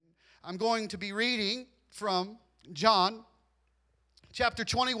I'm going to be reading from John chapter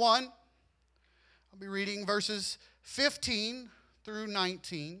 21. I'll be reading verses 15 through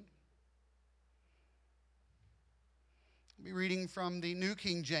 19. I'll be reading from the New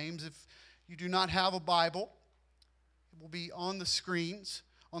King James. If you do not have a Bible, it will be on the screen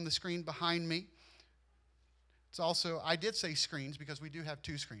behind me. It's also, I did say screens because we do have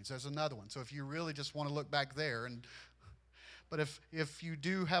two screens. There's another one. So if you really just want to look back there. But if you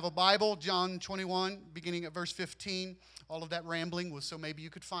do have a Bible, John 21, beginning at verse 15, all of that rambling was so maybe you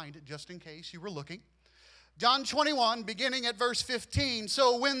could find it just in case you were looking. John 21, beginning at verse 15.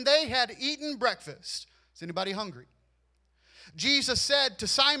 So when they had eaten breakfast, is anybody hungry? Jesus said to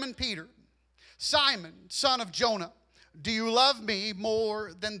Simon Peter, Simon, son of Jonah, do you love me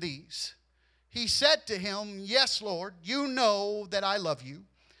more than these? He said to him, yes, Lord, you know that I love you.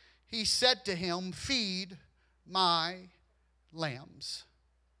 He said to him, feed my lambs.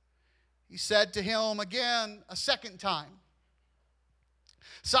 He said to him again a second time,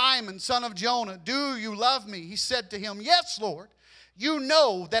 Simon, son of Jonah, do you love me? He said to him, yes, Lord, you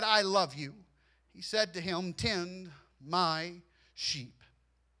know that I love you. He said to him, tend my sheep.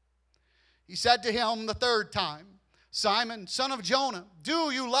 He said to him the third time, Simon, son of Jonah,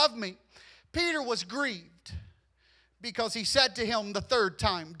 do you love me? Peter was grieved because he said to him the third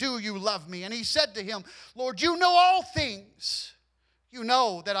time, do you love me? And he said to him, Lord, you know all things. You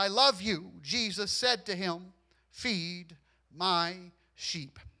know that I love you. Jesus said to him, feed my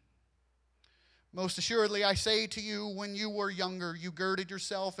sheep. Most assuredly, I say to you, when you were younger, you girded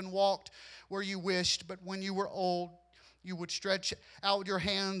yourself and walked where you wished, but when you were old, you would stretch out your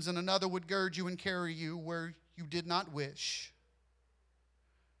hands and another would gird you and carry you where you did not wish.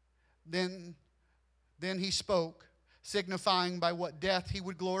 Then he spoke, signifying by what death he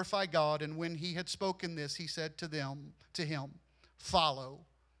would glorify God. And when he had spoken this, he said to him, follow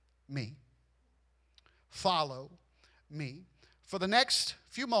me. Follow me. For the next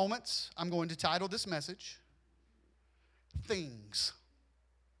few moments, I'm going to title this message, Things.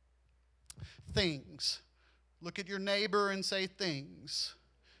 Things. Look at your neighbor and say things.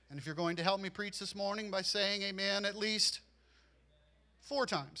 And if you're going to help me preach this morning by saying amen at least 4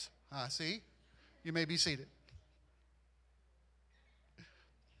 times. See? You may be seated.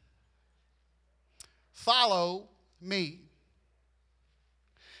 Follow me.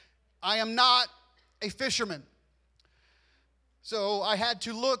 I am not a fisherman. So I had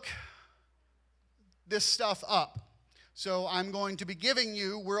to look this stuff up. So I'm going to be giving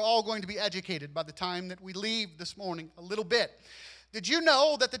you, we're all going to be educated by the time that we leave this morning a little bit. Did you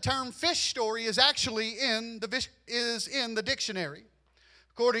know that the term fish story is actually in the dictionary?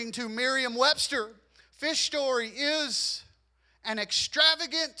 According to Merriam-Webster, fish story is an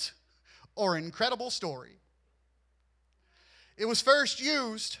extravagant or incredible story. It was first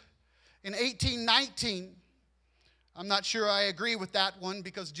used in 1819. I'm not sure I agree with that one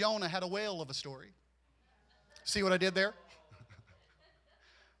because Jonah had a whale of a story. See what I did there?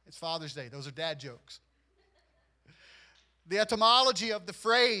 It's Father's Day. Those are dad jokes. The etymology of the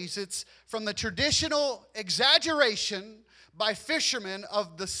phrase, it's from the traditional exaggeration by fishermen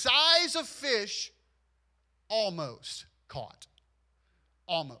of the size of fish almost caught.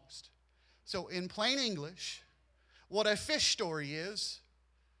 Almost. So in plain English, what a fish story is,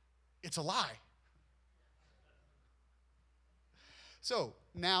 it's a lie. So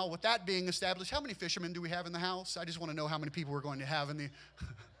now with that being established, how many fishermen do we have in the house? I just want to know how many people we're going to have in the...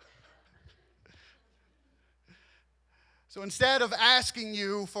 So instead of asking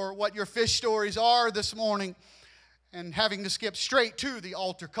you for what your fish stories are this morning and having to skip straight to the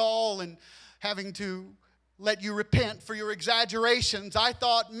altar call and having to let you repent for your exaggerations, I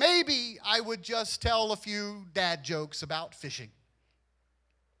thought maybe I would just tell a few dad jokes about fishing.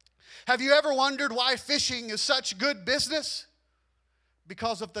 Have you ever wondered why fishing is such good business?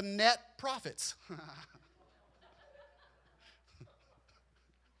 Because of the net profits.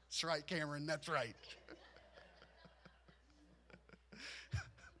 That's right, Cameron, that's right.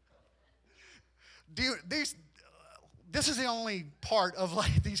 This is the only part of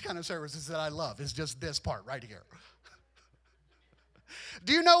like these kind of services that I love, is just this part right here.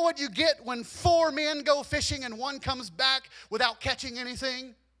 Do you know what you get when 4 men go fishing and one comes back without catching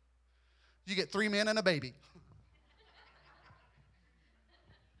anything? You get 3 men and a baby.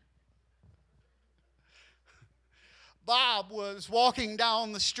 Bob was walking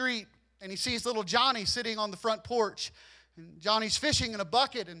down the street and he sees little Johnny sitting on the front porch. And Johnny's fishing in a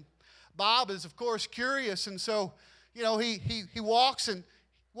bucket, and Bob is, of course, curious, and so, he walks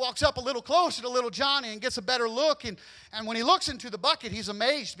up a little closer to little Johnny and gets a better look, and when he looks into the bucket, he's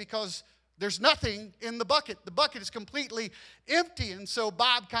amazed because There's nothing in the bucket. The bucket is completely empty. And so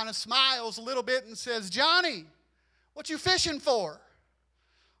Bob kind of smiles a little bit and says, Johnny, what you fishing for?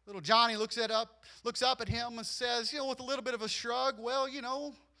 Little Johnny looks up at him and says, with a little bit of a shrug, well,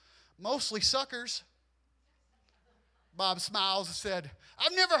 mostly suckers. Bob smiles and said,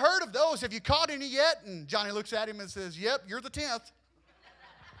 I've never heard of those. Have you caught any yet? And Johnny looks at him and says, yep, you're the 10th.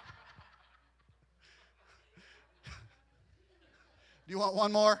 Do you want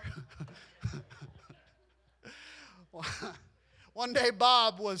one more? One day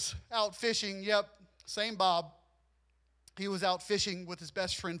Bob was out fishing. Yep, same Bob. He was out fishing with his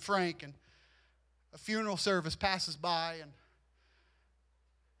best friend Frank, and a funeral service passes by, and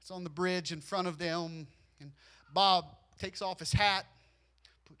it's on the bridge in front of them, and Bob takes off his hat,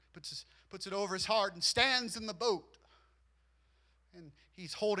 puts it over his heart, and stands in the boat. And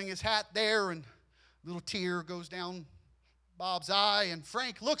he's holding his hat there, and a little tear goes down Bob's eye, and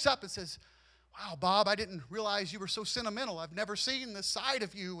Frank looks up and says, wow, Bob, I didn't realize you were so sentimental. I've never seen this side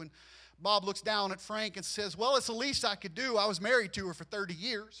of you. And Bob looks down at Frank and says, well, it's the least I could do. I was married to her for 30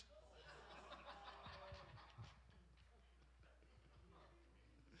 years.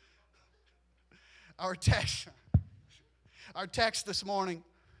 Our text this morning.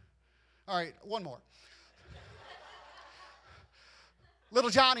 All right, one more. Little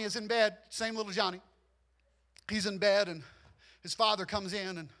Johnny is in bed, same little Johnny. He's in bed, and his father comes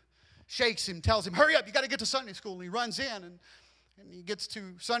in and shakes him, tells him, hurry up, you got to get to Sunday school. And he runs in, and he gets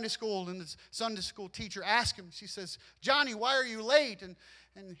to Sunday school, and his Sunday school teacher asks him, she says, Johnny, why are you late? And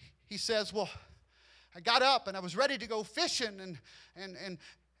he says, well, I got up, and I was ready to go fishing, and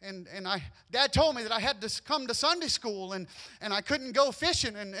Dad told me that I had to come to Sunday school, and I couldn't go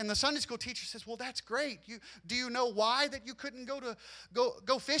fishing. And the Sunday school teacher says, well, that's great. Do you know why that you couldn't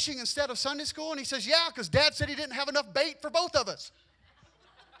go fishing instead of Sunday school? And he says, yeah, because Dad said he didn't have enough bait for both of us.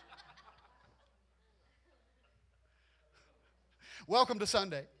 Welcome to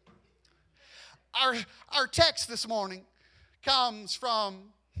Sunday. Our text this morning comes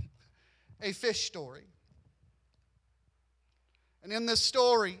from a fish story. And in this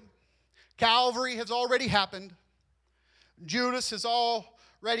story, Calvary has already happened. Judas has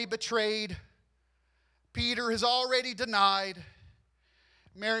already betrayed. Peter has already denied.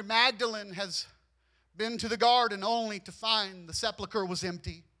 Mary Magdalene has been to the garden only to find the sepulcher was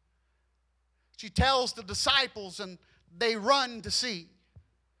empty. She tells the disciples, and they run to see.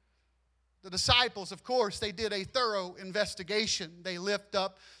 The disciples, of course, they did a thorough investigation. They lift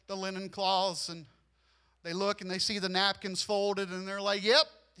up the linen cloths, and they look and they see the napkins folded, and they're like, yep,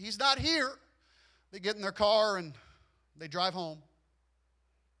 he's not here. They get in their car and they drive home.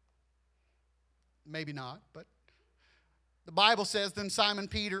 Maybe not, but the Bible says, then Simon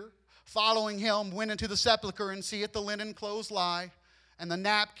Peter, following him, went into the sepulcher, and seeth the linen clothes lie, and the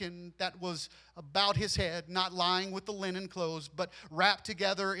napkin that was about his head, not lying with the linen clothes, but wrapped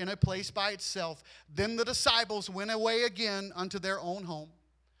together in a place by itself. Then the disciples went away again unto their own home.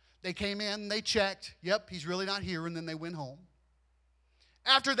 They came in, they checked, yep, he's really not here, and then they went home.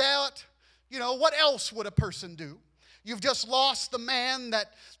 After that, what else would a person do? You've just lost the man that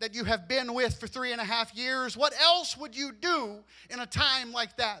you have been with for 3.5 years. What else would you do in a time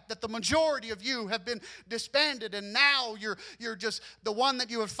like that the majority of you have been disbanded, and now you're just the one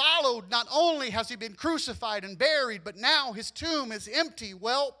that you have followed? Not only has he been crucified and buried, but now his tomb is empty.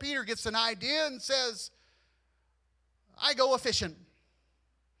 Well, Peter gets an idea and says, I go a-fishing.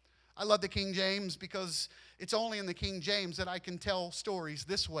 I love the King James because it's only in the King James that I can tell stories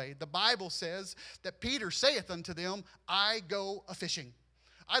this way. The Bible says that Peter saith unto them, I go a-fishing.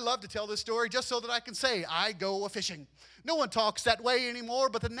 I love to tell this story just so that I can say, I go a-fishing. No one talks that way anymore,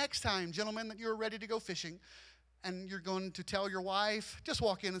 but the next time, gentlemen, that you're ready to go fishing and you're going to tell your wife, just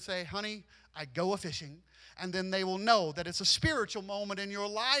walk in and say, honey, I go a-fishing. And then they will know that it's a spiritual moment in your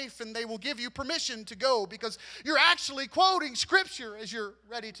life, and they will give you permission to go because you're actually quoting Scripture as you're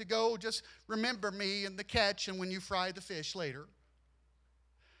ready to go. Just remember me and the catch and when you fry the fish later.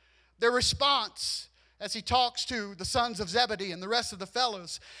 Their response as he talks to the sons of Zebedee and the rest of the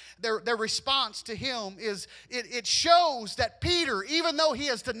fellows, their response to him is, it shows that Peter, even though he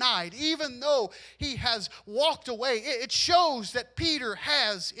has denied, even though he has walked away, it shows that Peter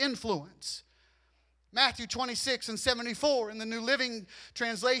has influence. Matthew 26:74 in the New Living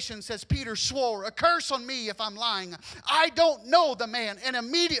Translation says, Peter swore, a curse on me if I'm lying. I don't know the man. And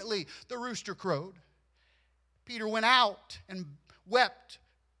immediately the rooster crowed. Peter went out and wept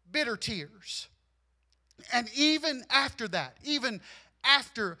bitter tears. And even after that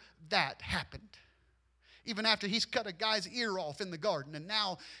happened, Even after he's cut a guy's ear off in the garden, and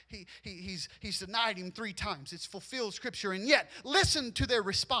now he's denied him 3 times. It's fulfilled Scripture. And yet, listen to their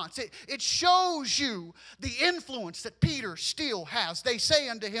response. It shows you the influence that Peter still has. They say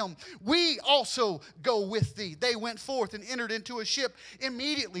unto him, we also go with thee. They went forth and entered into a ship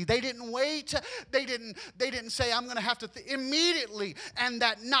immediately. They didn't wait. They didn't say, I'm going to have to immediately. And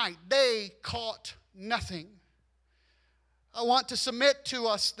that night, they caught nothing. I want to submit to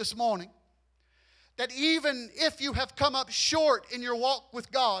us this morning that even if you have come up short in your walk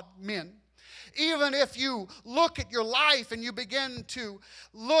with God, men, even if you look at your life and you begin to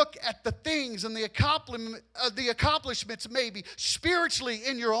look at the things and the accomplishments maybe spiritually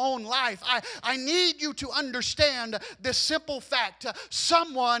in your own life, I need you to understand this simple fact.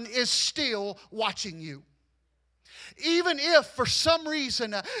 Someone is still watching you. Even if for some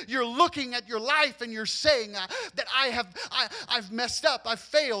reason you're looking at your life and you're saying that I've messed up, I've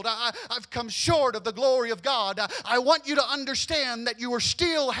failed, I've come short of the glory of God, I want you to understand that you are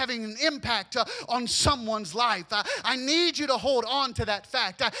still having an impact on someone's life. I need you to hold on to that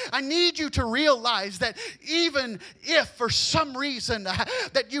fact. I need you to realize that even if for some reason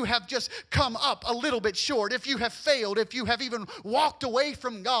that you have just come up a little bit short, if you have failed, if you have even walked away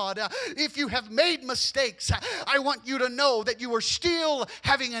from God, if you have made mistakes, I want you to know that you are still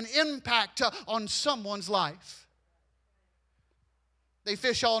having an impact on someone's life. They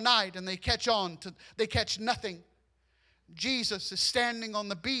fish all night and they catch nothing. Jesus is standing on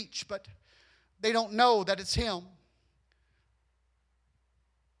the beach, but they don't know that it's him.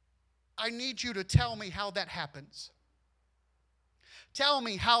 I need you to tell me how that happens. Tell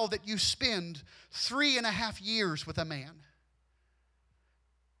me how that you spend 3.5 years with a man.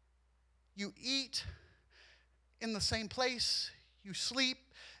 You eat in the same place, you sleep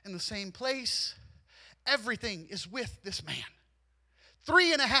in the same place. Everything is with this man.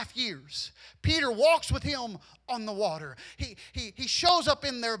 3.5 years. Peter walks with him on the water. He shows up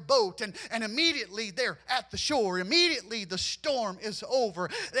in their boat, and immediately they're at the shore. Immediately the storm is over.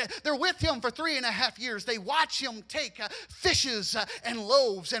 They're with him for 3.5 years. They watch him take fishes and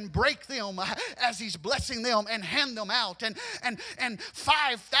loaves and break them as he's blessing them and hand them out. And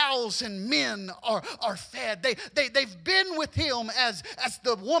 5,000 men are fed. They've been with him as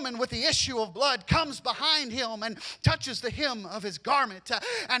the woman with the issue of blood comes behind him and touches the hem of his garment.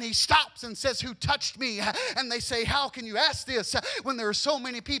 And he stops and says, who touched me? And they say, how can you ask this when there are so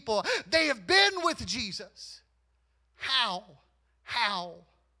many people? They have been with Jesus. How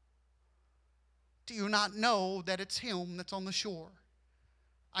do you not know that it's him that's on the shore?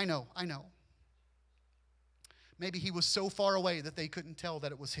 I know. Maybe he was so far away that they couldn't tell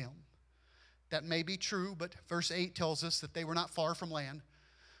that it was him. That may be true, but verse 8 tells us that they were not far from land,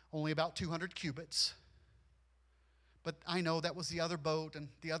 only about 200 cubits. But I know that was the other boat and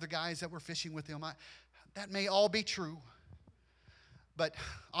the other guys that were fishing with him. That may all be true. But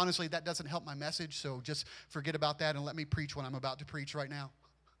honestly, that doesn't help my message, so just forget about that and let me preach what I'm about to preach right now.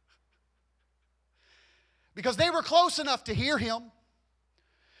 Because they were close enough to hear him.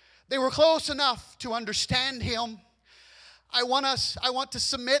 They were close enough to understand him. I want to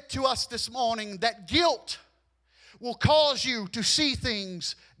submit to us this morning that guilt will cause you to see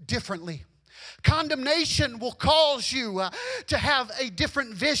things differently. Condemnation will cause you to have a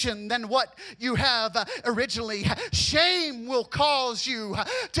different vision than what you have originally. Shame will cause you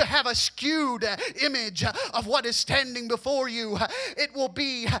to have a skewed image of what is standing before you.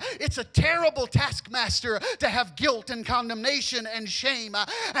 It's a terrible taskmaster to have guilt and condemnation and shame.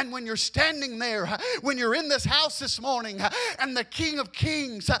 And when you're standing there, when you're in this house this morning, and the King of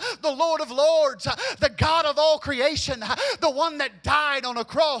Kings, the Lord of Lords, the God of all creation, the one that died on a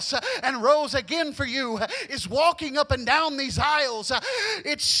cross and rose again for you is walking up and down these aisles,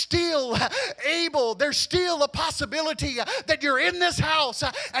 it's still there's still a possibility that you're in this house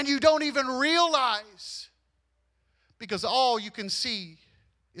and you don't even realize, because all you can see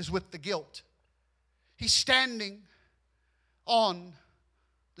is with the guilt. He's standing on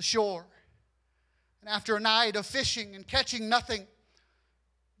the shore, and after a night of fishing and catching nothing,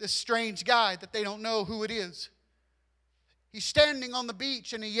 this strange guy that they don't know who it is, he's standing on the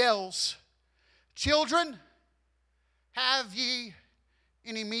beach and he yells, "Children, have ye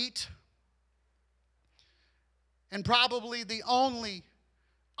any meat?" And probably the only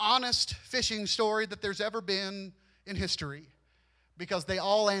honest fishing story that there's ever been in history, because they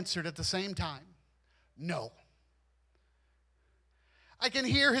all answered at the same time, no. I can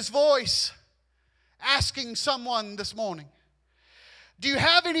hear his voice asking someone this morning, do you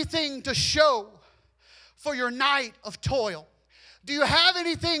have anything to show for your night of toil? Do you have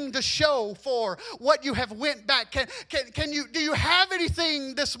anything to show for what you have went back? Do you have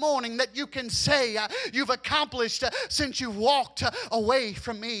anything this morning that you can say you've accomplished since you've walked away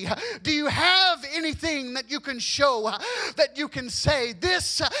from me? Do you have anything that you can show that you can say,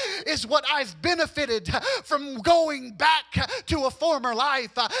 this is what I've benefited from going back to a former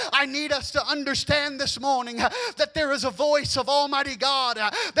life? I need us to understand this morning that there is a voice of Almighty God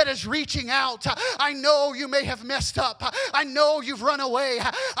that is reaching out. I know you may have messed up. I know you've run away.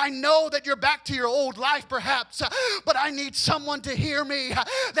 I know that you're back to your old life perhaps, but I need someone to hear me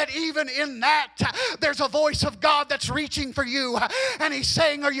that even in that there's a voice of God that's reaching for you, and He's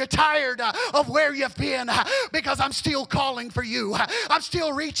saying, are you tired of where you've been? Because I'm still calling for you. I'm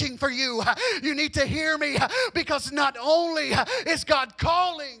still reaching for you. You need to hear me, because not only is God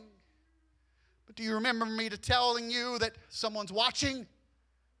calling, but do you remember me to telling you that someone's watching?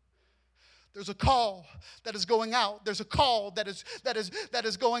 There's a call that is going out. There's a call that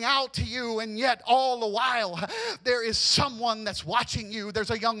is going out to you, and yet all the while there is someone that's watching you.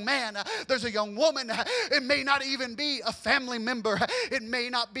 There's a young man. There's a young woman. It may not even be a family member. It may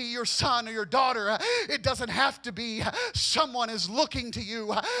not be your son or your daughter. It doesn't have to be. Someone is looking to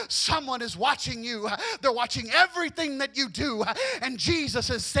you. Someone is watching you. They're watching everything that you do, and Jesus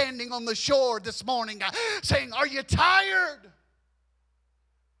is standing on the shore this morning saying, are you tired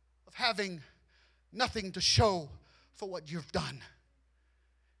of having nothing to show for what you've done?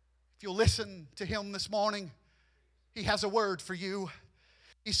 If you'll listen to Him this morning, He has a word for you.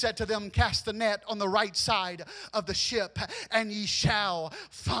 He said to them, cast the net on the right side of the ship, and ye shall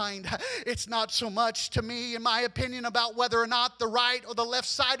find. It's not so much to me, in my opinion, about whether or not the right or the left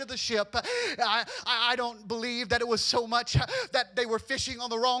side of the ship. I don't believe that it was so much that they were fishing on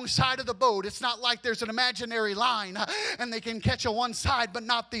the wrong side of the boat. It's not like there's an imaginary line and they can catch on one side but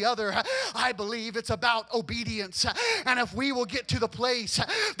not the other. I believe it's about obedience. And if we will get to the place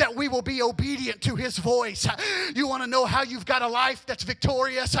that we will be obedient to His voice, you want to know how you've got a life that's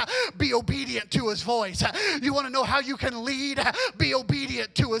victorious? Be obedient to His voice. You want to know how you can lead? Be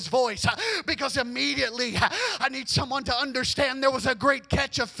obedient to His voice. Because immediately I need someone to understand there was a great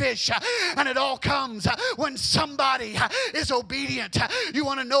catch of fish, and it all comes when somebody is obedient. You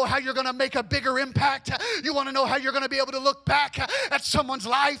want to know how you're going to make a bigger impact? You want to know how you're going to be able to look back at someone's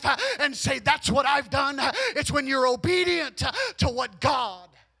life and say, that's what I've done? It's when you're obedient to what God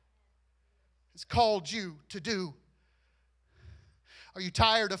has called you to do. Are you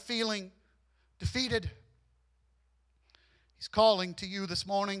tired of feeling defeated? He's calling to you this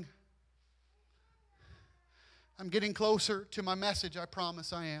morning. I'm getting closer to my message, I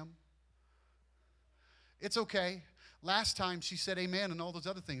promise I am. It's okay. Last time she said amen and all those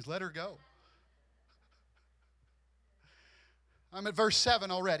other things. Let her go. I'm at verse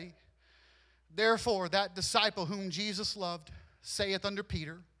 7 already. Therefore, that disciple whom Jesus loved saith unto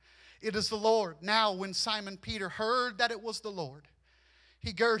Peter, it is the Lord. Now when Simon Peter heard that it was the Lord,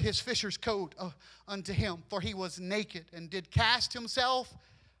 he girt his fisher's coat unto him, for he was naked, and did cast himself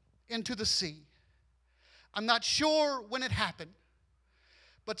into the sea. I'm not sure when it happened,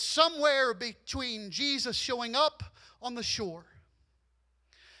 but somewhere between Jesus showing up on the shore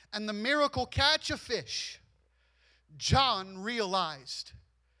and the miracle catch of fish, John realized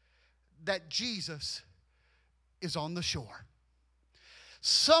that Jesus is on the shore.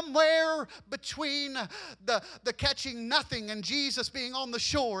 Somewhere between the catching nothing and Jesus being on the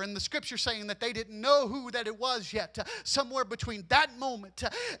shore, and the scripture saying that they didn't know who that it was yet, somewhere between that moment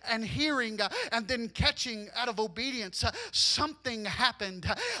and hearing and then catching out of obedience, something happened.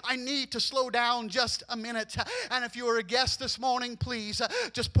 I need to slow down just a minute, and if you are a guest this morning, please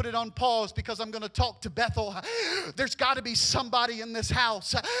just put it on pause, because I'm going to talk to Bethel. There's got to be somebody in this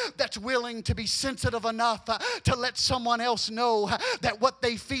house that's willing to be sensitive enough to let someone else know that what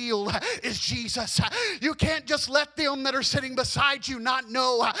they feel is Jesus. You can't just let them that are sitting beside you not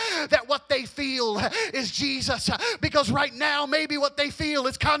know that what they feel is Jesus, because right now maybe what they feel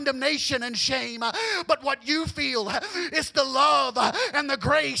is condemnation and shame, but what you feel is the love and the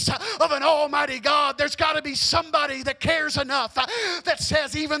grace of an almighty God. There's got to be somebody that cares enough that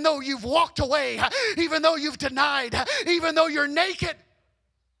says, even though you've walked away, even though you've denied, even though you're naked,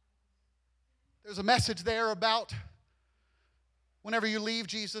 there's a message there about whenever you leave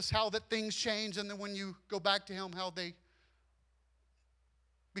Jesus, how that things change, and then when you go back to Him, how they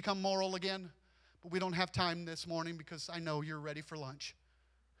become moral again. But we don't have time this morning because I know you're ready for lunch.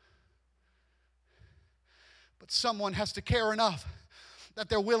 But someone has to care enough that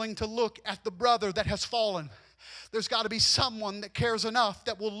they're willing to look at the brother that has fallen There's got to be someone that cares enough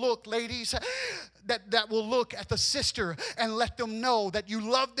that will look, ladies, that will look at the sister and let them know that you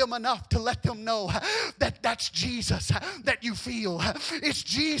love them enough to let them know that that's Jesus that you feel. It's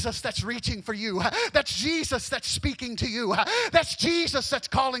Jesus that's reaching for you. That's Jesus that's speaking to you. That's Jesus that's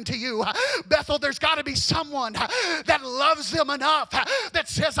calling to you. Bethel, there's got to be someone that loves them enough that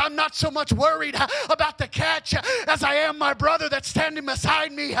says, I'm not so much worried about the catch as I am my brother that's standing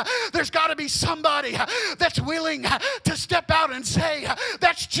beside me. There's got to be somebody that's willing to step out and say,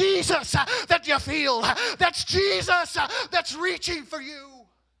 that's Jesus that you feel. That's Jesus that's reaching for you.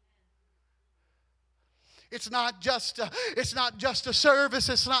 It's not just a service.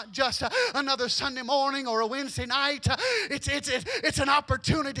 It's not just another Sunday morning or a Wednesday night. It's an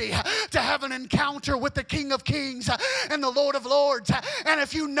opportunity to have an encounter with the King of Kings and the Lord of Lords. And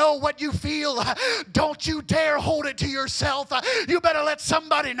if you know what you feel, don't you dare hold it to yourself. You better let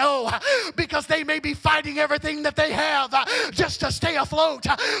somebody know, because they may be fighting everything that they have just to stay afloat.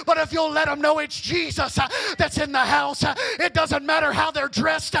 But if you'll let them know it's Jesus that's in the house, it doesn't matter how they're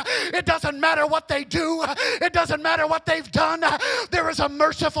dressed. It doesn't matter what they do. It doesn't matter what they've done. There is a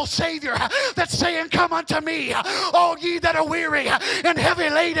merciful Savior that's saying, come unto me, all ye that are weary and heavy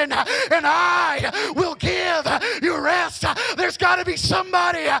laden, and I will give you rest. There's got to be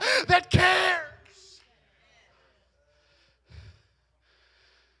somebody that cares.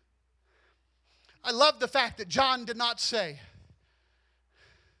 I love the fact that John did not say,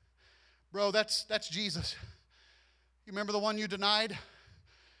 bro, that's Jesus. You remember the one you denied?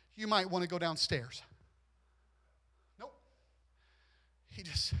 You might want to go downstairs. He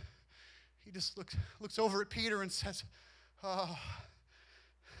just looks over at Peter and says, oh.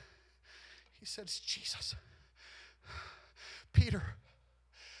 He said, it's Jesus. Peter,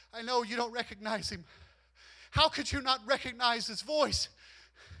 I know you don't recognize him. How could you not recognize his voice?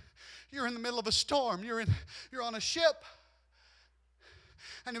 You're in the middle of a storm. You're on a ship.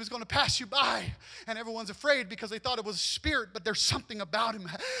 And he was going to pass you by, and everyone's afraid because they thought it was a spirit, but there's something about him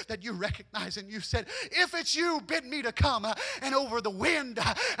that you recognize. And you said, if it's you, bid me to come. And over the wind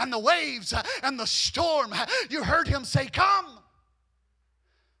and the waves and the storm, you heard him say, come.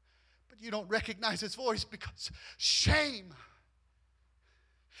 But you don't recognize his voice because shame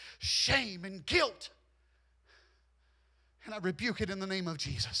and guilt. And I rebuke it in the name of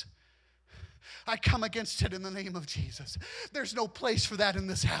Jesus. I come against it in the name of Jesus. There's no place for that in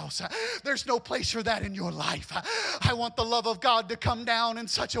this house. There's no place for that in your life. I want the love of God to come down in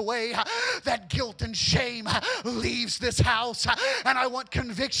such a way that guilt and shame leaves this house. And I want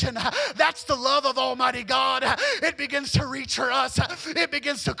conviction. That's the love of Almighty God. It begins to reach for us. It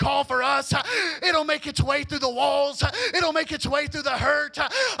begins to call for us. It'll make its way through the walls. It'll make its way through the hurt.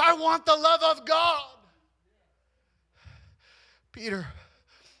 I want the love of God. Peter,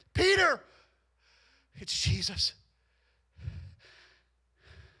 it's Jesus.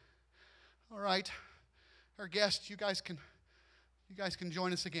 All right, our guests, you guys can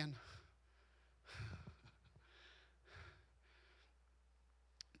join us again.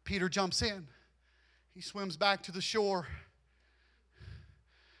 Peter jumps in. He swims back to the shore,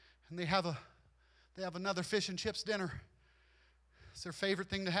 and they have another fish and chips dinner. It's their favorite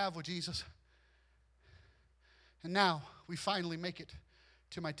thing to have with Jesus. And now we finally make it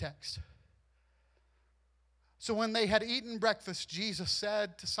to my text. So when they had eaten breakfast, Jesus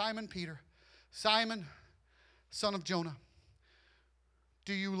said to Simon Peter, Simon, son of Jonah,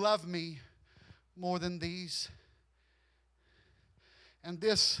 do you love me more than these? And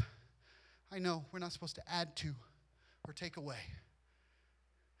this, I know we're not supposed to add to or take away.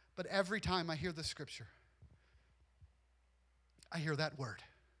 But every time I hear this scripture, I hear that word,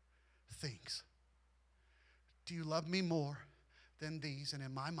 things. Do you love me more than these? And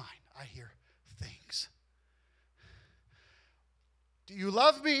in my mind, I hear things. Do you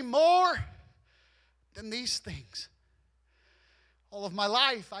love me more than these things? All of my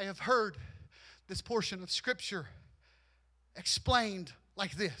life, I have heard this portion of Scripture explained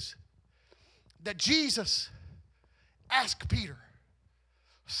like this, that Jesus asked Peter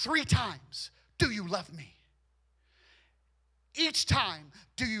 3 times, do you love me? Each time,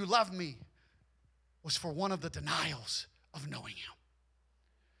 do you love me, was for one of the denials of knowing him.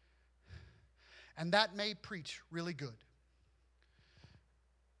 And that may preach really good.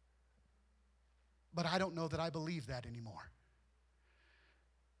 But I don't know that I believe that anymore.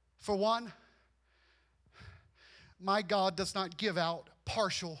 For one, my God does not give out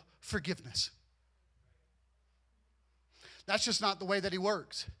partial forgiveness. That's just not the way that he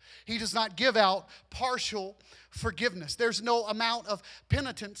works. He does not give out partial forgiveness. There's no amount of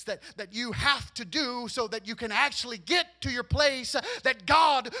penitence that you have to do so that you can actually get to your place that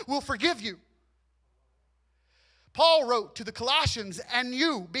God will forgive you. Paul wrote to the Colossians, and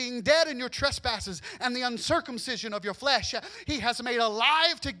you, being dead in your trespasses and the uncircumcision of your flesh, he has made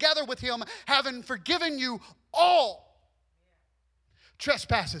alive together with him, having forgiven you all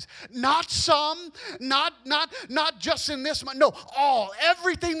trespasses. Not some, not just in this month. No, all.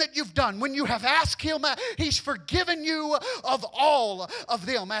 Everything that you've done. When you have asked him, he's forgiven you of all of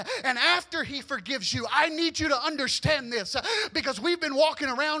them. And after he forgives you, I need you to understand this, because we've been walking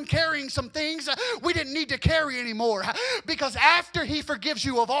around carrying some things we didn't need to carry anymore. Because after he forgives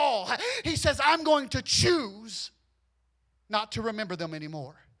you of all, he says, I'm going to choose not to remember them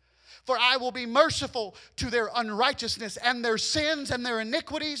anymore. For I will be merciful to their unrighteousness, and their sins and their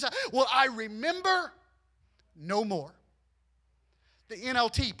iniquities will I remember no more. The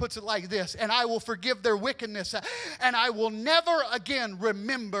NLT puts it like this, and I will forgive their wickedness, and I will never again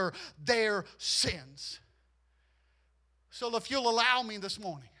remember their sins. So if you'll allow me this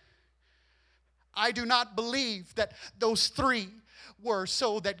morning, I do not believe that those three were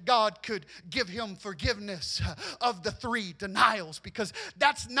so that God could give him forgiveness of the three denials, because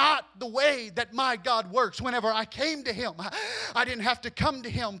that's not the way that my God works. Whenever I came to him, I didn't have to come to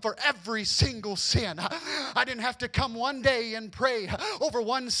him for every single sin. I didn't have to come one day and pray over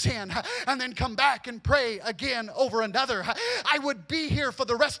one sin and then come back and pray again over another. I would be here for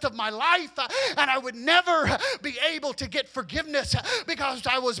the rest of my life, and I would never be able to get forgiveness because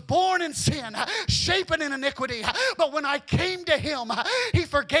I was born in sin, shapen in iniquity. But when I came to him, he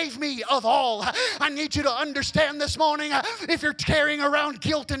forgave me of all. I need you to understand this morning, if you're carrying around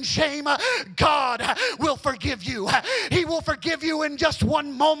guilt and shame, God will forgive you. He will forgive you in just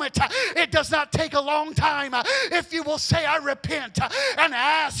one moment. It does not take a long time. If you will say, I repent, and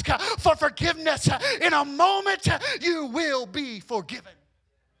ask for forgiveness, in a moment you will be forgiven.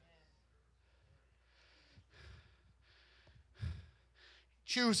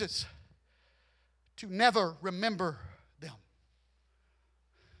 Chooses to never remember them.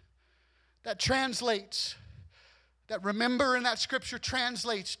 That translates, that remember in that scripture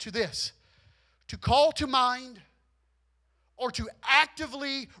translates to this: to call to mind or to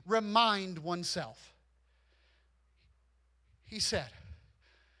actively remind oneself. He said,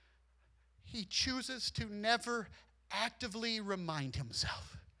 he chooses to never actively remind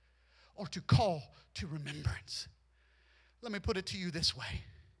himself or to call to remembrance. Let me put it to you this way: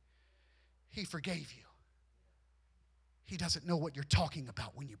 he forgave you. He doesn't know what you're talking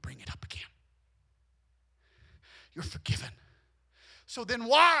about when you bring it up again. You're forgiven. So then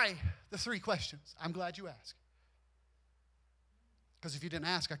why the three questions? I'm glad you asked. Because if you didn't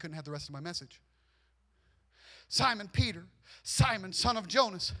ask, I couldn't have the rest of my message. Simon Peter, Simon, son of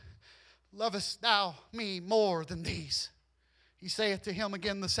Jonas, lovest thou me more than these? He saith to him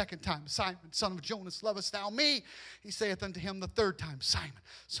again the second time, Simon, son of Jonas, lovest thou me? He saith unto him the third time, Simon,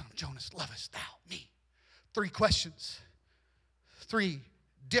 son of Jonas, lovest thou me? Three questions. Three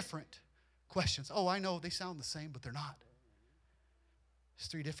different questions. Oh, I know they sound the same, but they're not. It's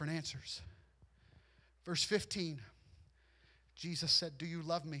three different answers. Verse 15, Jesus said, do you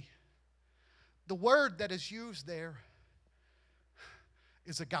love me? The word that is used there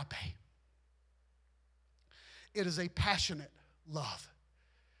is agape. It is a passionate love.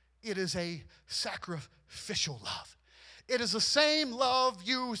 It is a sacrificial love. It is the same love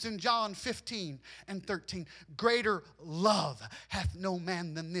used in John 15 and 13. Greater love hath no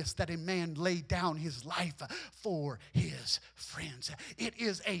man than this, that a man lay down his life for his friends. It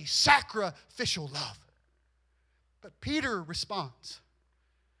is a sacrificial love. But Peter responds,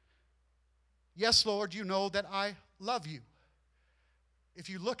 yes, Lord, you know that I love you. If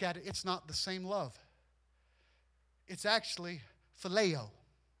you look at it, it's not the same love. It's actually phileo.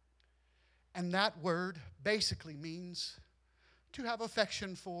 And that word basically means to have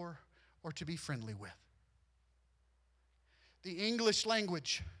affection for or to be friendly with. The English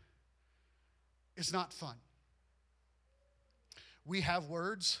language is not fun. We have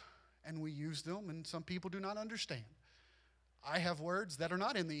words and we use them, and some people do not understand. I have words that are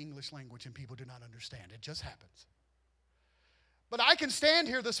not in the English language and people do not understand. It just happens. But I can stand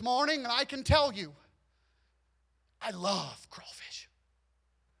here this morning and I can tell you, I love crawfish.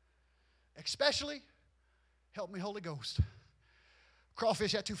 Especially, help me Holy Ghost,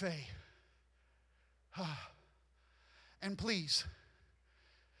 crawfish etouffee. And please,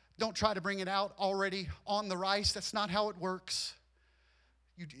 don't try to bring it out already on the rice. That's not how it works.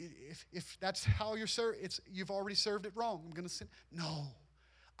 If that's how you're served, you've already served it wrong. I'm going to say, no,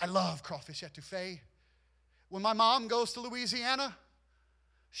 I love crawfish etouffee. When my mom goes to Louisiana,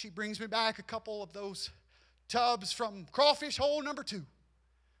 she brings me back a couple of those tubs from Crawfish Hole number 2.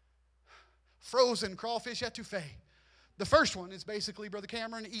 Frozen crawfish etouffee. The first one is basically Brother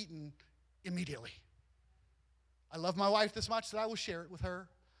Cameron eaten immediately. I love my wife this much that I will share it with her.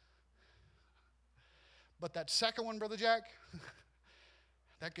 But that second one, Brother Jack,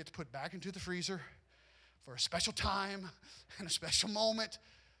 that gets put back into the freezer for a special time and a special moment,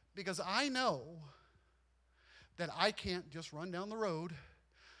 because I know that I can't just run down the road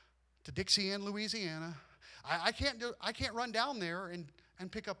to Dixie Ann, Louisiana. I can't run down there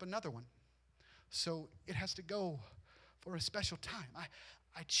and pick up another one. So it has to go for a special time.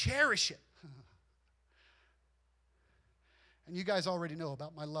 I cherish it. And you guys already know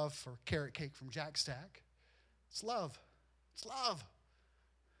about my love for carrot cake from Jack Stack. It's love. It's love.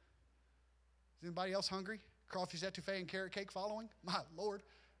 Is anybody else hungry? Crawfish etouffee and carrot cake following? My Lord.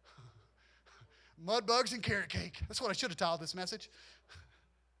 Mud bugs and carrot cake. That's what I should have titled this message.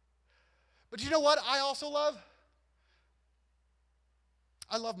 But you know what I also love?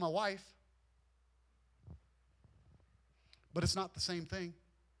 I love my wife. But it's not the same thing.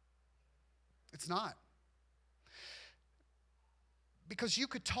 It's not. Because you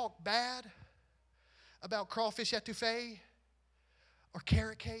could talk bad about crawfish etouffee or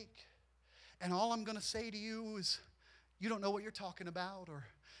carrot cake, and all I'm going to say to you is, you don't know what you're talking about, or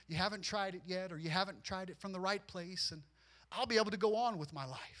you haven't tried it yet, or you haven't tried it from the right place, and I'll be able to go on with my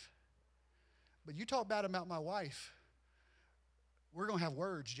life. But you talk bad about my wife, we're going to have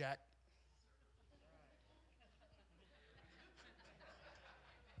words, Jack.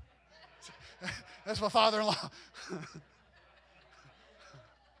 That's my father-in-law.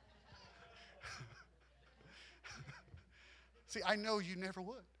 See, I know you never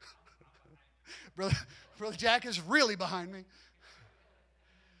would. Brother Jack is really behind me.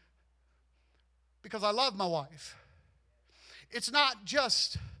 Because I love my wife. It's not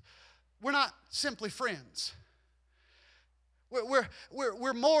just, we're not simply friends.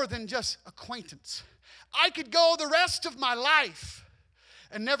 We're more than just acquaintance. I could go the rest of my life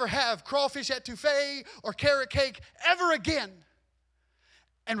and never have crawfish etouffee or carrot cake ever again.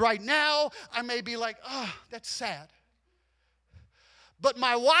 And right now, I may be like, oh, that's sad. But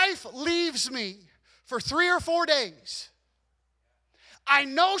my wife leaves me for 3 or 4 days. I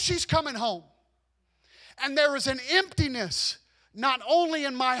know she's coming home. And there is an emptiness, not only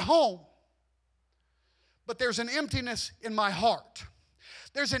in my home, but there's an emptiness in my heart.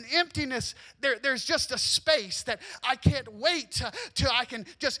 There's an emptiness, there's just a space that I can't wait till I can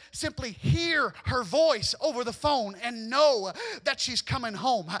just simply hear her voice over the phone and know that she's coming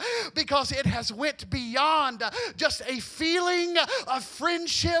home. Because it has went beyond just a feeling of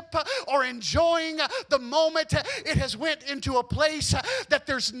friendship or enjoying the moment. It has went into a place that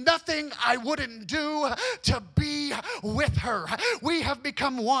there's nothing I wouldn't do to be with her. We have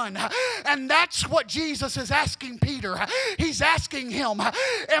become one. And that's what Jesus is asking Peter. He's asking him,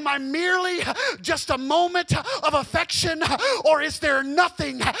 am I merely just a moment of affection, or is there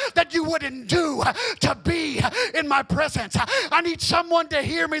nothing that you wouldn't do to be in my presence? I need someone to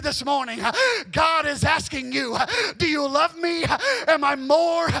hear me this morning. God is asking you, do you love me? Am I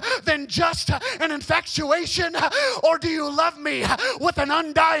more than just an infatuation, or do you love me with an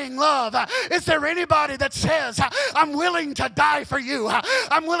undying love? Is there anybody that says, I'm willing to die for you?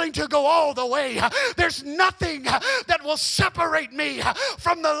 I'm willing to go all the way. There's nothing that will separate me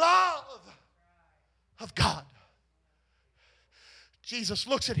from the love of God. Jesus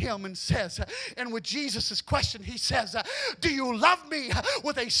looks at him and says, and with Jesus' question, he says, do you love me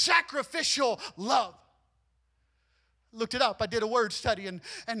with a sacrificial love? Looked it up. I did a word study,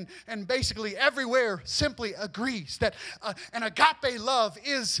 and basically everywhere simply agrees that an agape love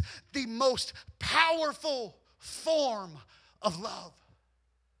is the most powerful form of love.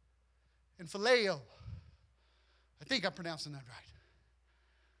 And phileo, I think I'm pronouncing that right,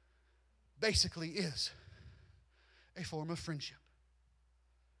 basically is a form of friendship.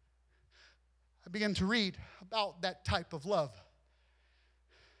 I began to read about that type of love.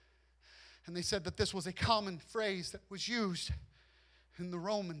 And they said that this was a common phrase that was used in the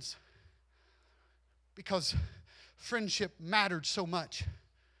Romans because friendship mattered so much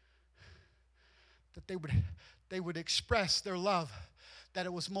that they would express their love, that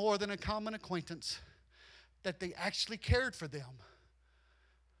it was more than a common acquaintance, that they actually cared for them.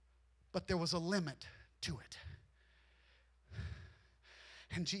 But there was a limit to it.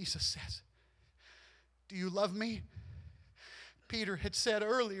 And Jesus says, do you love me? Peter had said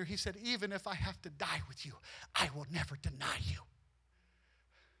earlier, he said, even if I have to die with you, I will never deny you.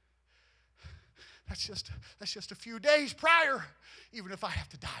 That's just a few days prior. Even if I have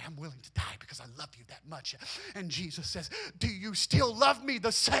to die, I'm willing to die because I love you that much. And Jesus says, do you still love me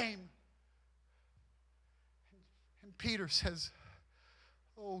the same? And Peter says,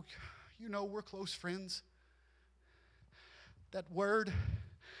 oh, you know, we're close friends. That word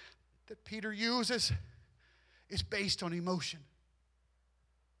that Peter uses is based on emotion.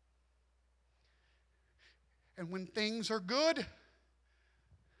 And when things are good,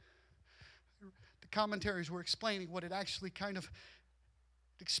 the commentaries were explaining what it actually kind of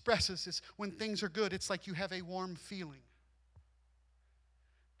expresses is when things are good, it's like you have a warm feeling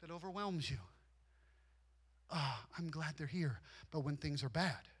that overwhelms you. I'm glad they're here. But when things are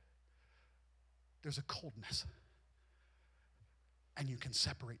bad, there's a coldness. And you can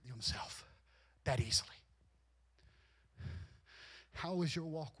separate yourself that easily. How is your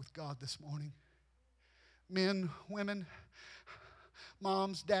walk with God this morning? Men, women,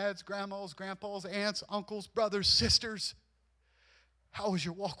 moms, dads, grandmas, grandpas, aunts, uncles, brothers, sisters. How is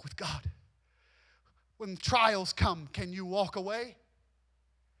your walk with God? When trials come, can you walk away?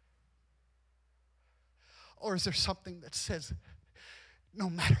 Or is there something that says, no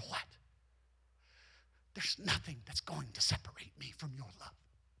matter what, there's nothing that's going to separate me from your love.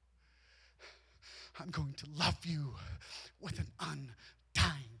 I'm going to love you with an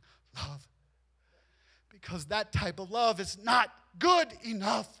undying love. Because that type of love is not good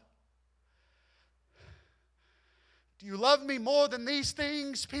enough. Do you love me more than these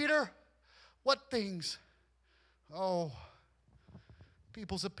things, Peter? What things? Oh,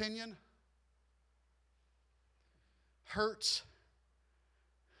 people's opinion. Hurts.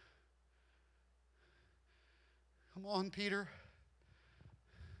 Come on, Peter.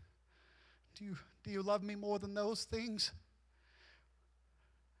 Do you love me more than those things?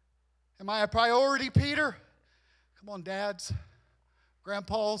 Am I a priority, Peter? Come on, dads,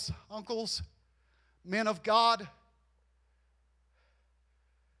 grandpas, uncles, men of God.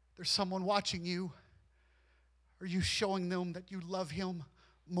 There's someone watching you. Are you showing them that you love him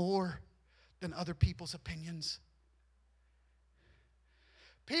more than other people's opinions?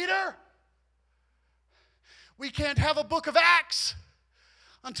 Peter, we can't have a book of Acts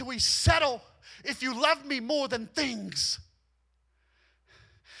until we settle if you love me more than things.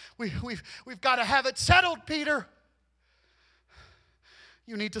 We've got to have it settled, Peter.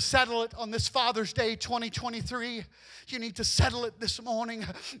 You need to settle it on this Father's Day 2023. You need to settle it this morning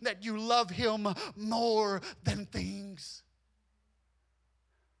that you love him more than things.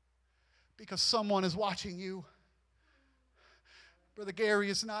 Because someone is watching you. Brother Gary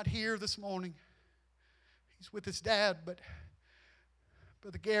is not here this morning. He's with his dad, but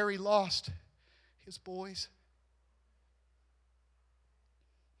Brother Gary lost his boys.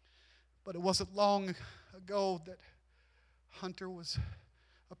 But it wasn't long ago that Hunter was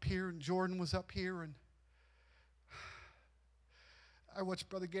up here and Jordan was up here, and I watched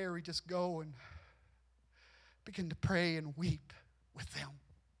Brother Gary just go and begin to pray and weep with them,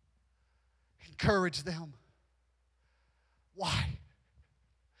 encourage them. Why?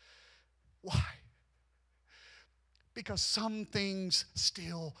 Why? Because some things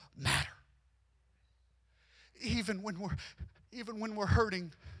still matter. Even when we're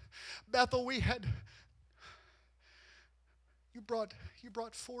hurting. Bethel, you brought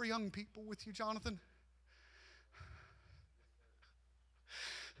 4 young people with you, Jonathan.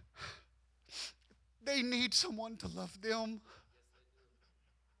 They need someone to love them.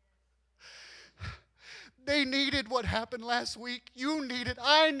 They needed what happened last week. You need it.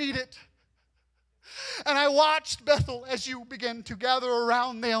 I need it. And I watched, Bethel, as you began to gather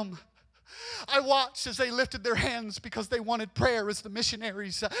around them. I watched as they lifted their hands because they wanted prayer as the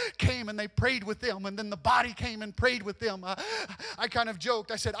missionaries came and they prayed with them, and then the body came and prayed with them. I kind of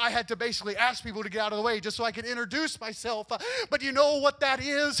joked. I said I had to basically ask people to get out of the way just so I could introduce myself. But you know what that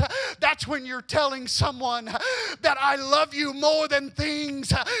is? That's when you're telling someone that I love you more than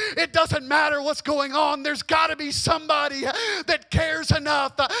things. It doesn't matter what's going on. There's got to be somebody that cares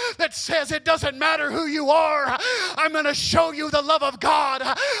enough that says it doesn't matter who you are. I'm going to show you the love of God.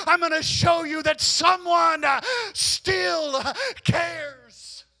 I'm going to show you that someone still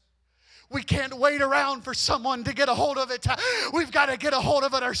cares. We can't wait around for someone to get a hold of it. We've got to get a hold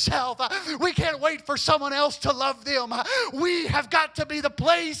of it ourselves. We can't wait for someone else to love them. We have got to be the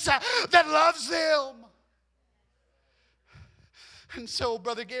place that loves them. And so,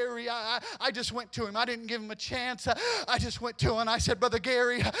 Brother Gary, I just went to him. I didn't give him a chance. I just went to him and I said, Brother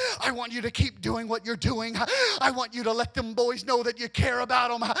Gary, I want you to keep doing what you're doing. I want you to let them boys know that you care about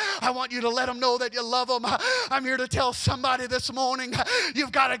them. I want you to let them know that you love them. I'm here to tell somebody this morning,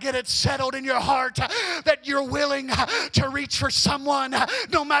 you've got to get it settled in your heart that you're willing to reach for someone,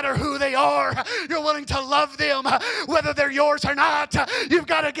 no matter who they are. You're willing to love them, whether they're yours or not. You've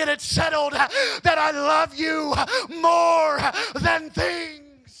got to get it settled that I love you more than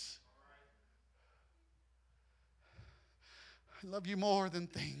things. I love you more than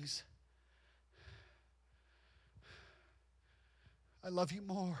things. I love you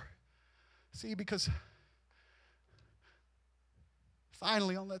more. See, because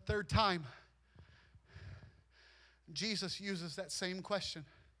Finally, on that third time, Jesus uses that same question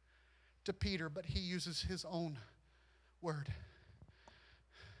to Peter, but he uses his own word.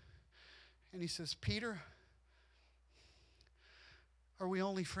 And he says, Peter, are we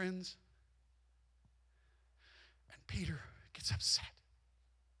only friends? And Peter gets upset.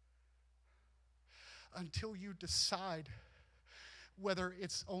 Until you decide whether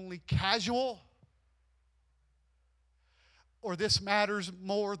it's only casual or this matters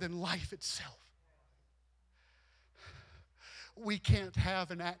more than life itself. We can't have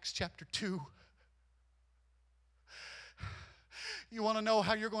in Acts chapter 2. You want to know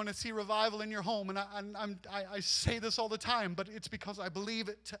how you're going to see revival in your home, and I say this all the time, but it's because I believe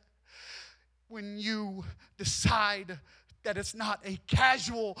it. When you decide that it's not a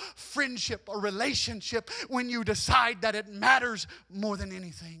casual friendship or relationship, when you decide that it matters more than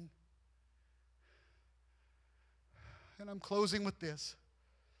anything. And I'm closing with this.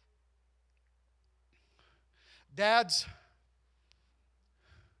 Dads,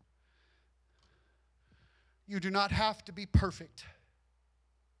 you do not have to be perfect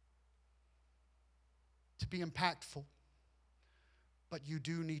to be impactful, but you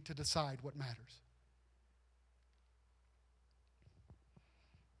do need to decide what matters.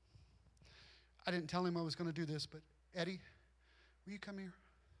 I didn't tell him I was going to do this, but Eddie, will you come here?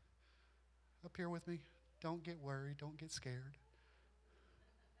 Up here with me? Don't get worried. Don't get scared.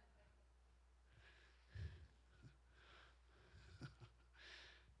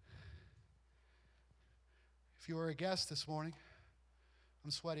 If you are a guest this morning,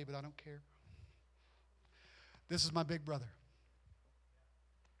 I'm sweaty, but I don't care. This is my big brother.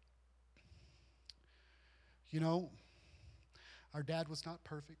 You know, our dad was not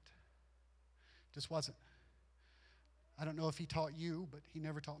perfect. Just wasn't. I don't know if he taught you, but he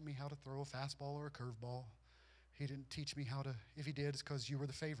never taught me how to throw a fastball or a curveball. He didn't teach me how to. If he did, it's because you were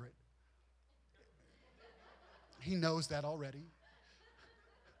the favorite. He knows that already.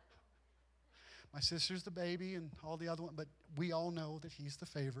 My sister's the baby and all the other ones, but we all know that he's the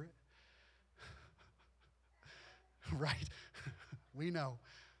favorite. Right? We know.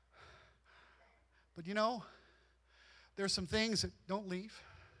 But you know, there's some things that don't leave.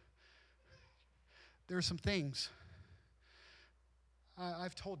 There are some things.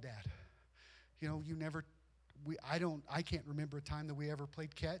 I've told Dad, you know, I can't remember a time that we ever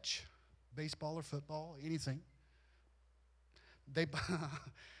played catch, baseball or football, anything.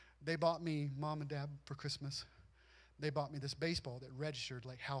 They bought me, Mom and Dad, for Christmas. They bought me this baseball that registered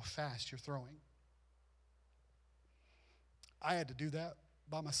like how fast you're throwing. I had to do that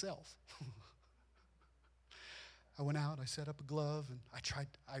by myself. I went out, I set up a glove, and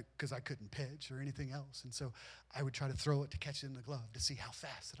because I couldn't pitch or anything else. And so I would try to throw it to catch it in the glove to see how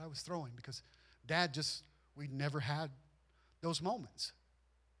fast that I was throwing, because Dad we never had those moments.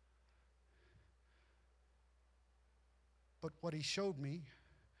 But what he showed me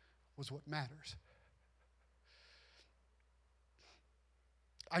was what matters.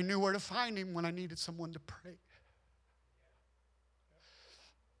 I knew where to find him when I needed someone to pray.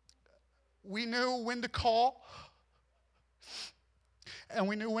 We knew when to call, and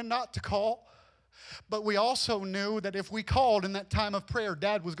we knew when not to call. But we also knew that if we called in that time of prayer,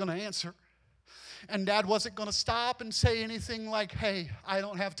 Dad was going to answer. And Dad wasn't going to stop and say anything like, hey, I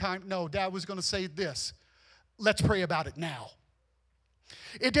don't have time. No, Dad was going to say this: let's pray about it now.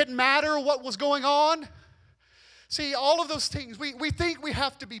 It didn't matter what was going on. See, all of those things, we think we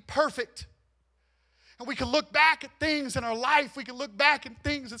have to be perfect. And we can look back at things in our life. We can look back at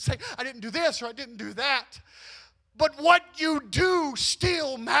things and say, I didn't do this or I didn't do that. But what you do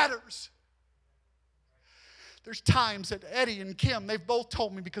still matters. There's times that Eddie and Kim, they've both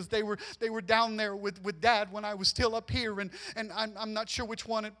told me, because they were down there with Dad when I was still up here, and I'm not sure which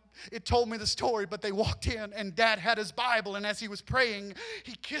one it told me the story, but they walked in and Dad had his Bible, and as he was praying,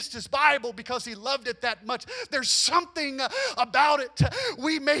 he kissed his Bible because he loved it that much. There's something about it.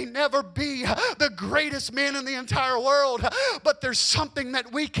 We may never be the greatest men in the entire world, but there's something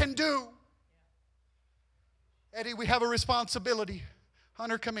that we can do. Eddie, we have a responsibility.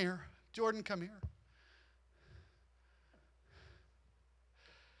 Hunter, come here. Jordan, come here.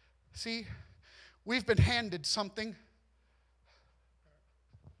 See, we've been handed something.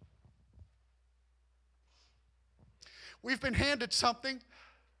 We've been handed something.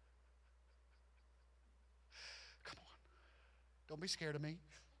 Come on. Don't be scared of me.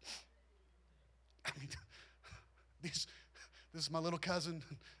 I mean, this is my little cousin,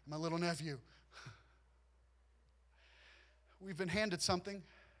 my little nephew. We've been handed something,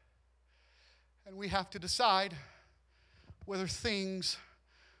 and we have to decide whether things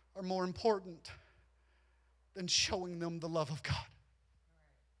are more important than showing them the love of God.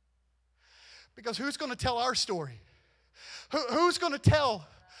 Because who's going to tell our story? Who's going to tell?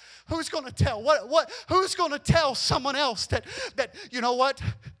 Who's going to tell? Who's going to tell someone else that you know what?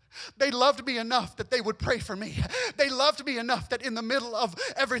 They loved me enough that they would pray for me. They loved me enough that in the middle of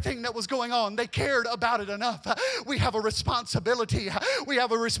everything that was going on, they cared about it enough. We have a responsibility. We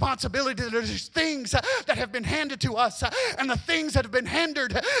have a responsibility. There's things that have been handed to us, and the things that have been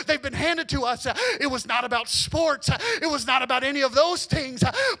they've been handed to us. It was not about sports. It was not about any of those things,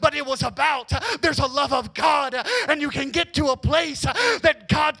 but it was about there's a love of God, and you can get to a place that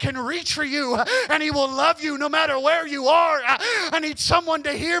God can reach for you, and He will love you no matter where you are. I need someone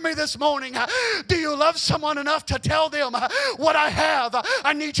to hear me this morning. Do you love someone enough to tell them what I have?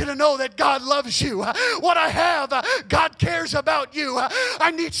 I need you to know that God loves you. What I have, God cares about you. I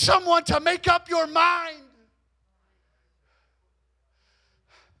need someone to make up your mind.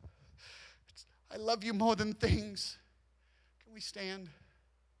 I love you more than things. Can we stand?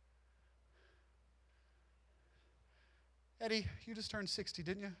 Eddie, you just turned 60,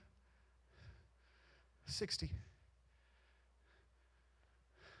 didn't you? 60.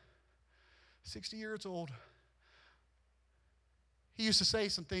 60 years old. He used to say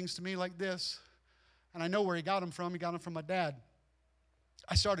some things to me like this, and I know where he got them from. He got them from my dad.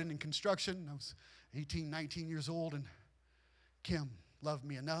 I started in construction. I was 18, 19 years old, and Kim loved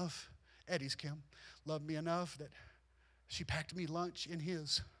me enough, Eddie's Kim, loved me enough that she packed me lunch in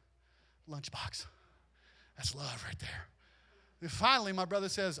his lunchbox. That's love right there. And finally, my brother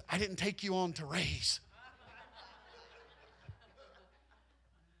says, I didn't take you on to raise.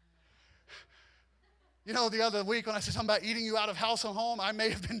 You know, the other week when I said something about eating you out of house and home, I may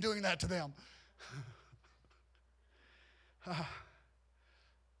have been doing that to them.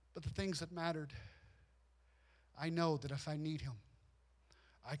 But the things that mattered, I know that if I need Him,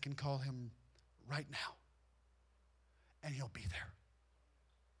 I can call Him right now, and He'll be there.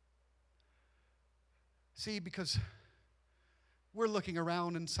 See, because we're looking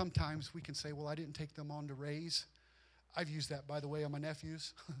around, and sometimes we can say, well, I didn't take them on to raise. I've used that, by the way, on my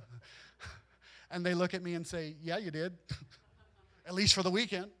nephews. And they look at me and say, yeah, you did. At least for the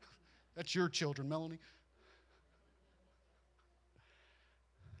weekend. That's your children, Melanie.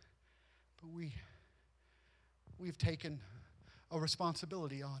 But we've taken a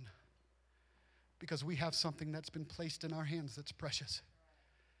responsibility on because we have something that's been placed in our hands that's precious.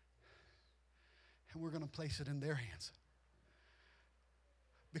 And we're going to place it in their hands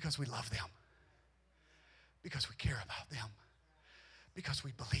because we love them, because we care about them, because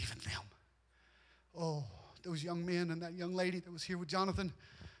we believe in them. Oh, those young men and that young lady that was here with Jonathan,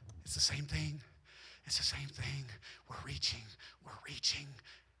 it's the same thing. It's the same thing. We're reaching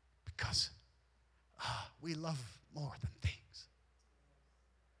because we love more than things.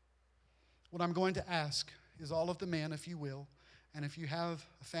 What I'm going to ask is all of the men, if you will, and if you have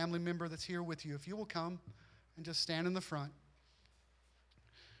a family member that's here with you, if you will come and just stand in the front.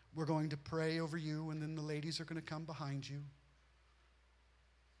 We're going to pray over you, and then the ladies are going to come behind you.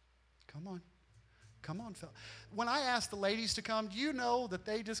 Come on. Come on, Phil. When I asked the ladies to come, do you know that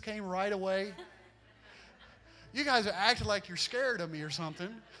they just came right away? You guys are acting like you're scared of me or something.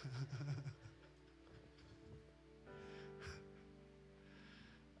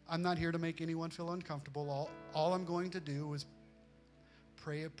 I'm not here to make anyone feel uncomfortable. All I'm going to do is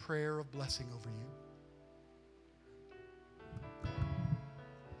pray a prayer of blessing over you.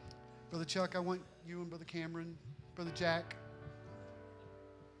 Brother Chuck, I want you and Brother Cameron, Brother Jack,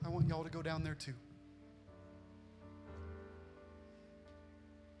 I want y'all to go down there too.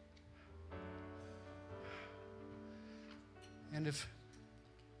 And if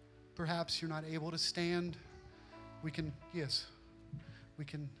perhaps you're not able to stand, we'll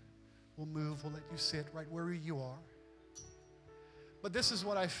move, we'll let you sit right where you are. But this is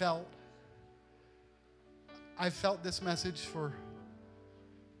what I felt. I felt this message for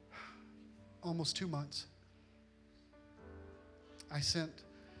almost 2 months. I sent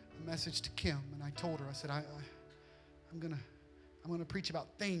a message to Kim, and I told her, I said, I'm gonna preach about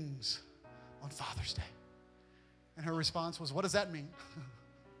things on Father's Day. And her response was, what does that mean?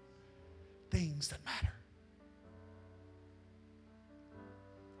 Things that matter.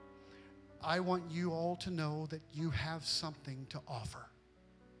 I want you all to know that you have something to offer.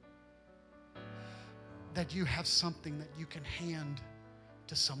 That you have something that you can hand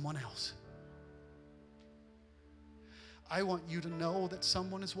to someone else. I want you to know that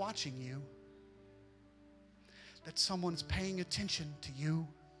someone is watching you. That someone's paying attention to you.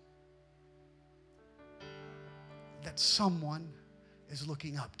 That someone is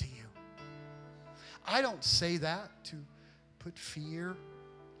looking up to you. I don't say that to put fear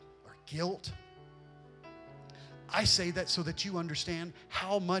or guilt. I say that so that you understand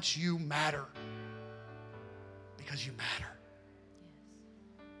how much you matter. because you matter.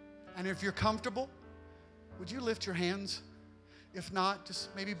 And if you're comfortable, would you lift your hands? If not,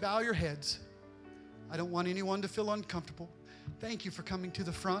 just maybe bow your heads. I don't want anyone to feel uncomfortable. Thank you for coming to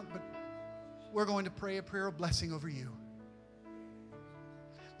the front, but we're going to pray a prayer of blessing over you.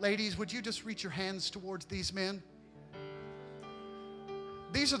 Ladies, would you just reach your hands towards these men?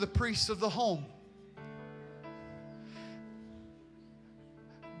 These are the priests of the home.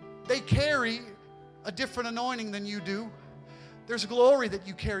 They carry a different anointing than you do. There's glory that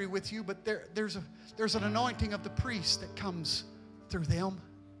you carry with you, but there's an anointing of the priest that comes through them.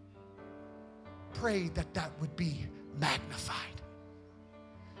 Pray that would be magnified.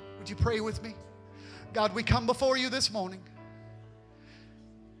 Would you pray with me? God, we come before you this morning,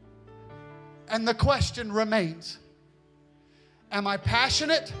 and the question remains, am I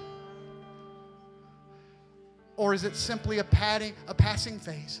passionate, or is it simply a passing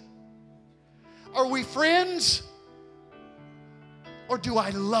phase? Are we friends, or do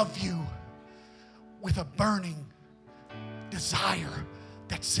I love you with a burning desire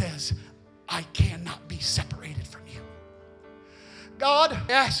that says, I cannot be separated from you? God,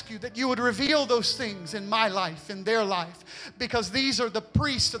 I ask you that you would reveal those things in my life, in their life, because these are the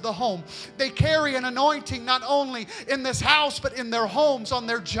priests of the home. They carry an anointing not only in this house, but in their homes, on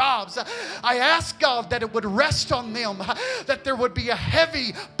their jobs. I ask, God, that it would rest on them, that there would be a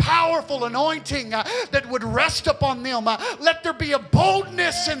heavy, powerful anointing that would rest upon them. Let there be a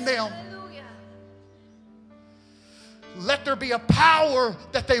boldness in them. Let there be a power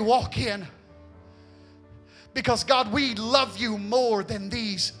that they walk in. Because, God, we love you more than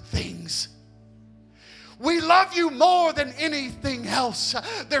these things. We love you more than anything else.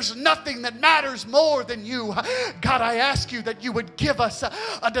 There's nothing that matters more than you. God, I ask you that you would give us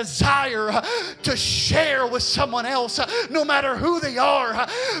a desire to share with someone else, no matter who they are,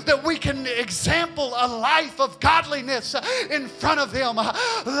 that we can example a life of godliness in front of them.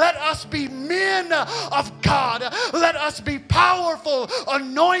 Let us be men of God. Let us be powerful,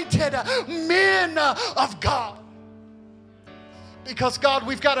 anointed men of God. Because, God,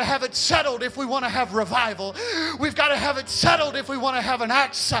 we've got to have it settled if we want to have revival. We've got to have it settled if we want to have an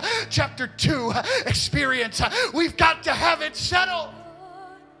Acts chapter 2 experience. We've got to have it settled.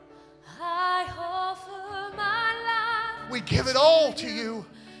 I offer my life. We give it all to you.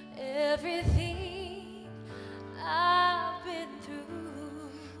 Everything I've been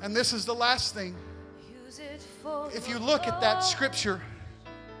through. And this is the last thing. Use it for If you look at that scripture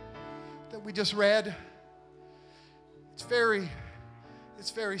that we just read, it's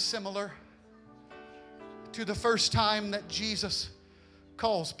very similar to the first time that Jesus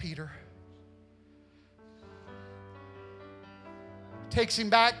calls Peter. Takes him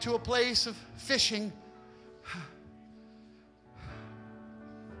back to a place of fishing.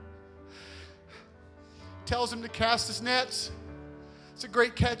 Tells him to cast his nets. It's a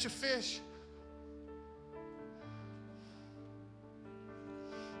great catch of fish.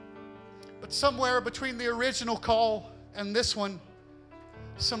 But somewhere between the original call and this one,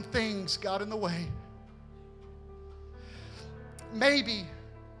 some things got in the way. Maybe,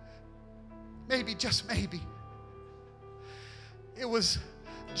 just maybe, it was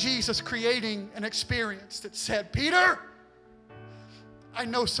Jesus creating an experience that said, Peter, I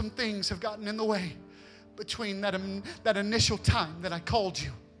know some things have gotten in the way between that initial time that I called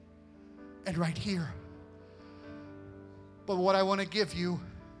you and right here. But what I want to give you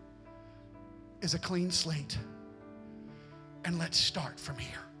is a clean slate. And let's start from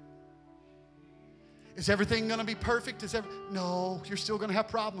here. Is everything going to be perfect? No, you're still going to have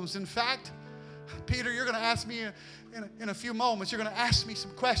problems. In fact, Peter, you're going to ask me in a few moments, you're going to ask me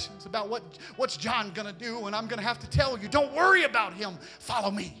some questions about what's John going to do, and I'm going to have to tell you, don't worry about him. Follow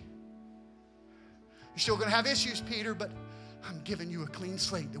me. You're still going to have issues, Peter, but I'm giving you a clean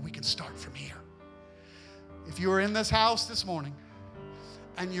slate that we can start from here. If you are in this house this morning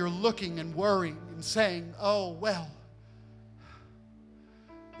and you're looking and worrying and saying, oh, well,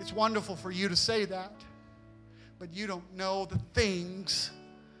 it's wonderful for you to say that, but you don't know the things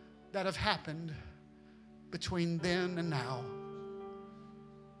that have happened between then and now.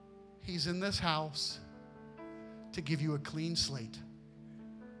 He's in this house to give you a clean slate.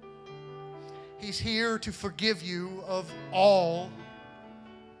 He's here to forgive you of all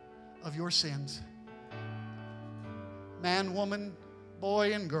of your sins. Man, woman,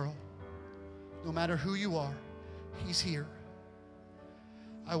 boy, and girl, no matter who you are, He's here.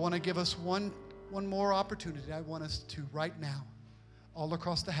 I want to give us one more opportunity. I want us to, right now, all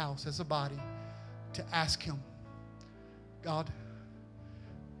across the house as a body, to ask Him, God,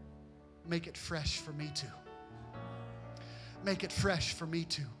 make it fresh for me too. Make it fresh for me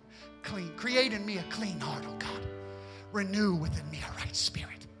too. Clean. Create in me a clean heart, oh God. renew within me a right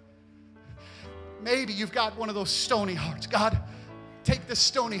spirit. Maybe you've got one of those stony hearts. God, take this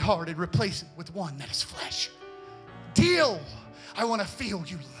stony heart and replace it with one that is flesh. Deal. I want to feel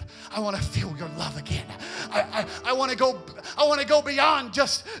you. I want to feel your love again. I want to go beyond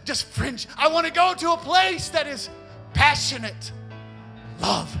just fringe. I want to go to a place that is passionate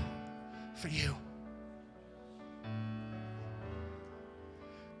love for you.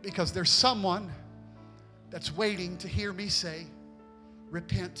 Because there's someone that's waiting to hear me say,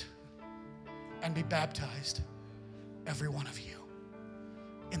 repent and be baptized, every one of you,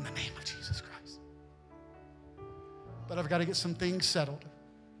 in the name of Jesus Christ. But I've got to get some things settled.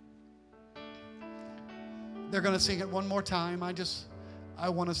 They're going to sing it one more time. I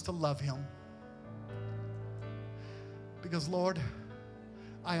want us to love him. Because, Lord,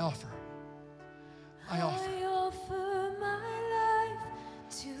 I offer I offer my life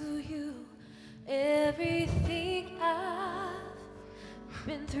to you, everything I've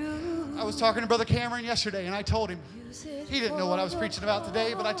been through. I was talking to Brother Cameron yesterday, and I told him, he didn't know what I was preaching about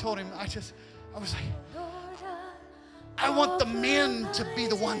today, but I told him, I was like, I want the men to be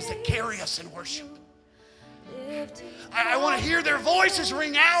the ones that carry us in worship. I want to hear their voices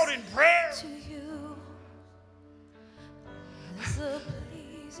ring out in prayer.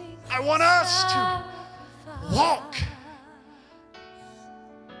 I want us to walk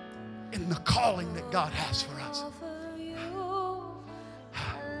in the calling that God has for us.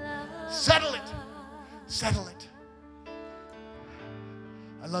 Settle it. Settle it.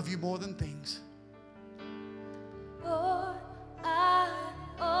 I love you more than things. Lord, I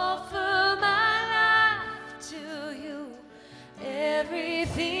offer my life to you,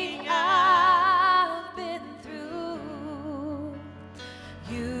 everything I've been through.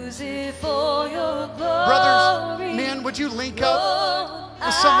 Use it for your glory. Brothers, men, would you link up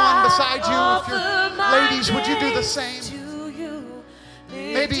with someone beside you? If you're ladies, would you do the same?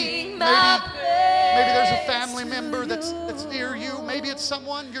 Maybe there's a family member that's near you. Maybe it's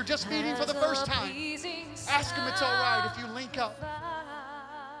someone you're just meeting for the first time. Ask them it's all right if you link up.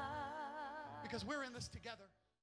 Because we're in this together.